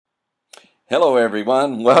Hello,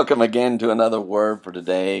 everyone. Welcome again to another Word for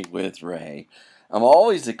Today with Ray. I'm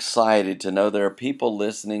always excited to know there are people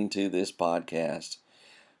listening to this podcast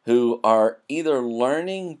who are either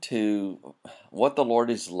learning to what the Lord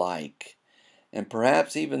is like and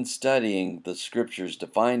perhaps even studying the Scriptures to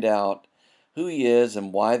find out who He is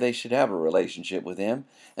and why they should have a relationship with Him.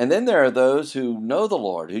 And then there are those who know the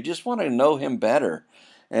Lord, who just want to know Him better.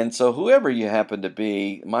 And so whoever you happen to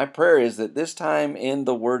be, my prayer is that this time in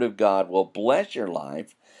the Word of God will bless your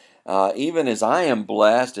life, even as I am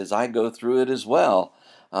blessed as I go through it as well.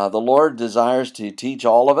 The Lord desires to teach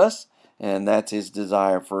all of us, and that's His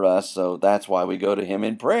desire for us, so that's why we go to Him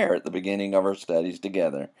in prayer at the beginning of our studies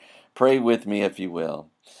together. Pray with me if you will.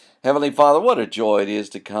 Heavenly Father, what a joy it is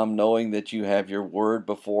to come knowing that you have your Word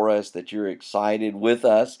before us, that you're excited with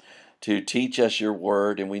us to teach us your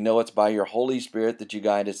word, and we know it's by your Holy Spirit that you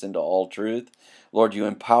guide us into all truth. Lord, you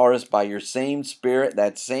empower us by your same Spirit,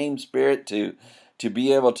 that same Spirit to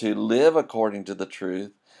be able to live according to the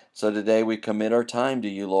truth. So today we commit our time to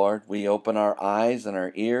you, Lord. We open our eyes and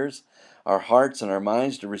our ears, our hearts and our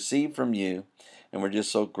minds to receive from you, and we're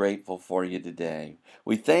just so grateful for you today.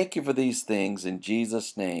 We thank you for these things in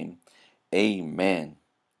Jesus' name. Amen.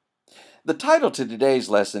 The title to today's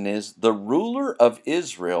lesson is The Ruler of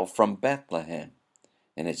Israel from Bethlehem,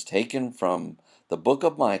 and it's taken from the book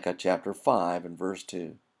of Micah, chapter 5 and verse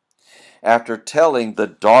 2. After telling the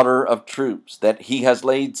daughter of troops that he has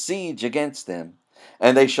laid siege against them,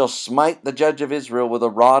 and they shall smite the judge of Israel with a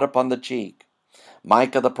rod upon the cheek,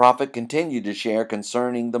 Micah the prophet continued to share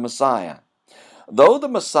concerning the Messiah. Though the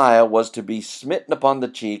Messiah was to be smitten upon the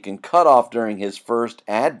cheek and cut off during his first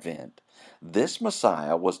advent, this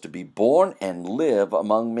Messiah was to be born and live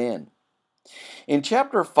among men. In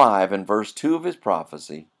chapter 5 and verse 2 of his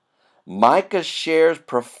prophecy, Micah shares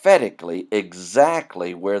prophetically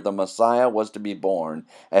exactly where the Messiah was to be born,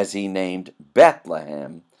 as he named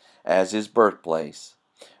Bethlehem as his birthplace.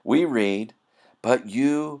 We read, "But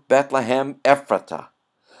you, Bethlehem Ephratah,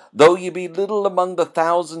 though you be little among the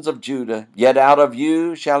thousands of Judah, yet out of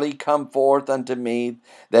you shall he come forth unto me,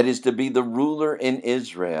 that is to be the ruler in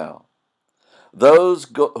Israel. Those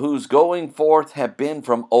whose going forth have been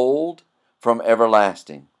from old, from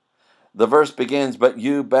everlasting." The verse begins, "But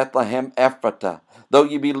you, Bethlehem Ephratah, though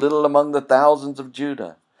you be little among the thousands of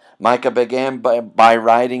Judah." Micah began by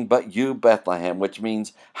writing, "But you, Bethlehem," which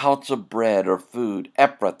means house of bread or food,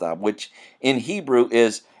 Ephrathah, which in Hebrew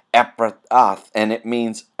is Ephrath, and it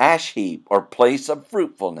means ash heap or place of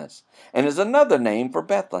fruitfulness, and is another name for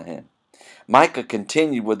Bethlehem. Micah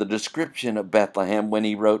continued with a description of Bethlehem when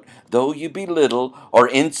he wrote, "Though you be little or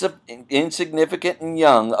insignificant and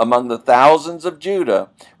young among the thousands of Judah,"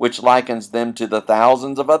 which likens them to the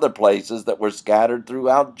thousands of other places that were scattered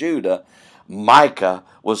throughout Judah, Micah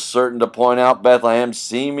was certain to point out Bethlehem's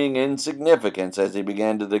seeming insignificance as he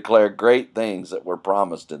began to declare great things that were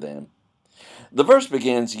promised to them. The verse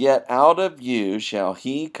begins, "Yet out of you shall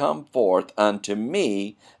he come forth unto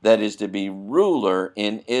me, that is to be ruler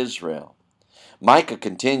in Israel." Micah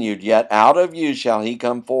continued, "Yet out of you shall he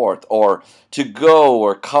come forth," or to go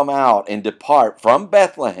or come out and depart from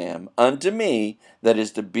Bethlehem unto me, that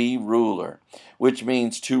is to be ruler, which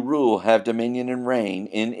means to rule, have dominion and reign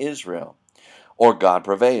in Israel, or God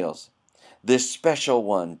prevails. This special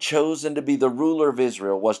one, chosen to be the ruler of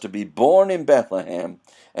Israel, was to be born in Bethlehem,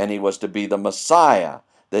 and he was to be the Messiah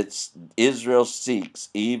that Israel seeks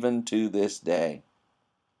even to this day.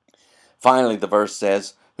 Finally, the verse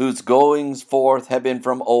says, "Whose goings forth have been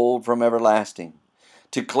from old, from everlasting."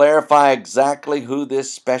 To clarify exactly who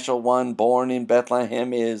this special one born in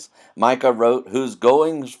Bethlehem is, Micah wrote, "Whose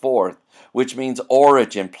goings forth," which means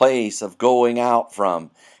origin, place of going out from,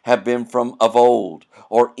 "have been from of old,"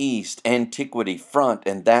 or east, antiquity, front,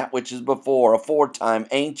 and that which is before, aforetime,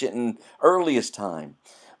 ancient, and earliest time.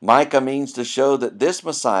 Micah means to show that this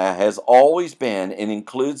Messiah has always been, and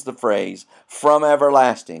includes the phrase "from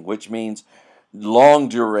everlasting," which means long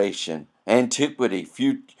duration, antiquity,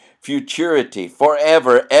 futurity,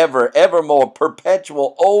 forever, ever, evermore,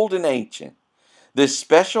 perpetual, old and ancient. This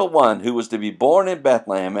special one who was to be born in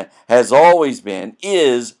Bethlehem has always been,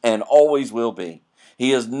 is, and always will be.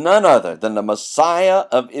 He is none other than the Messiah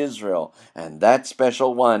of Israel, and that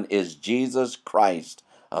special one is Jesus Christ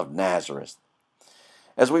of Nazareth.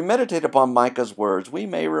 As we meditate upon Micah's words, we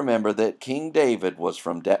may remember that King David was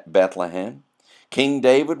from Bethlehem. King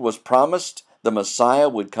David was promised the Messiah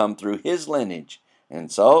would come through his lineage,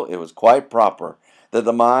 and so it was quite proper that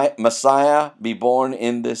the Messiah be born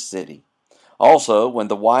in this city. Also, when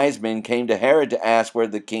the wise men came to Herod to ask where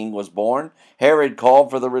the king was born, Herod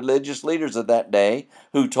called for the religious leaders of that day,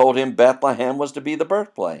 who told him Bethlehem was to be the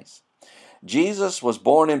birthplace. Jesus was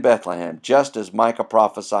born in Bethlehem, just as Micah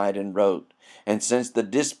prophesied and wrote. And since the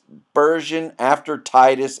dispersion after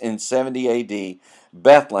Titus in 70 AD,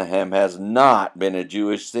 Bethlehem has not been a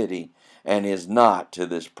Jewish city and is not to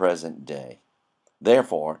this present day.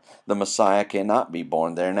 Therefore, the Messiah cannot be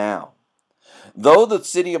born there now. Though the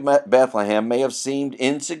city of Bethlehem may have seemed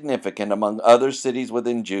insignificant among other cities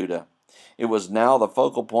within Judah, it was now the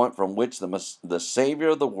focal point from which the Savior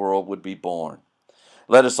of the world would be born.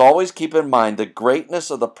 Let us always keep in mind the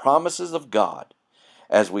greatness of the promises of God,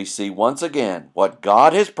 as we see once again what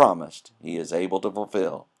God has promised, He is able to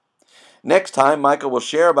fulfill. Next time, Micah will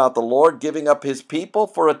share about the Lord giving up His people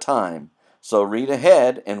for a time, so read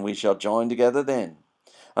ahead and we shall join together then.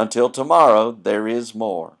 Until tomorrow, there is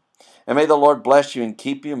more. And may the Lord bless you and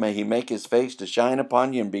keep you. May He make His face to shine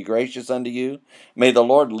upon you and be gracious unto you. May the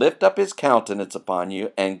Lord lift up His countenance upon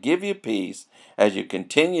you and give you peace as you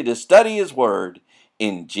continue to study His Word.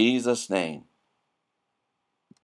 In Jesus' name.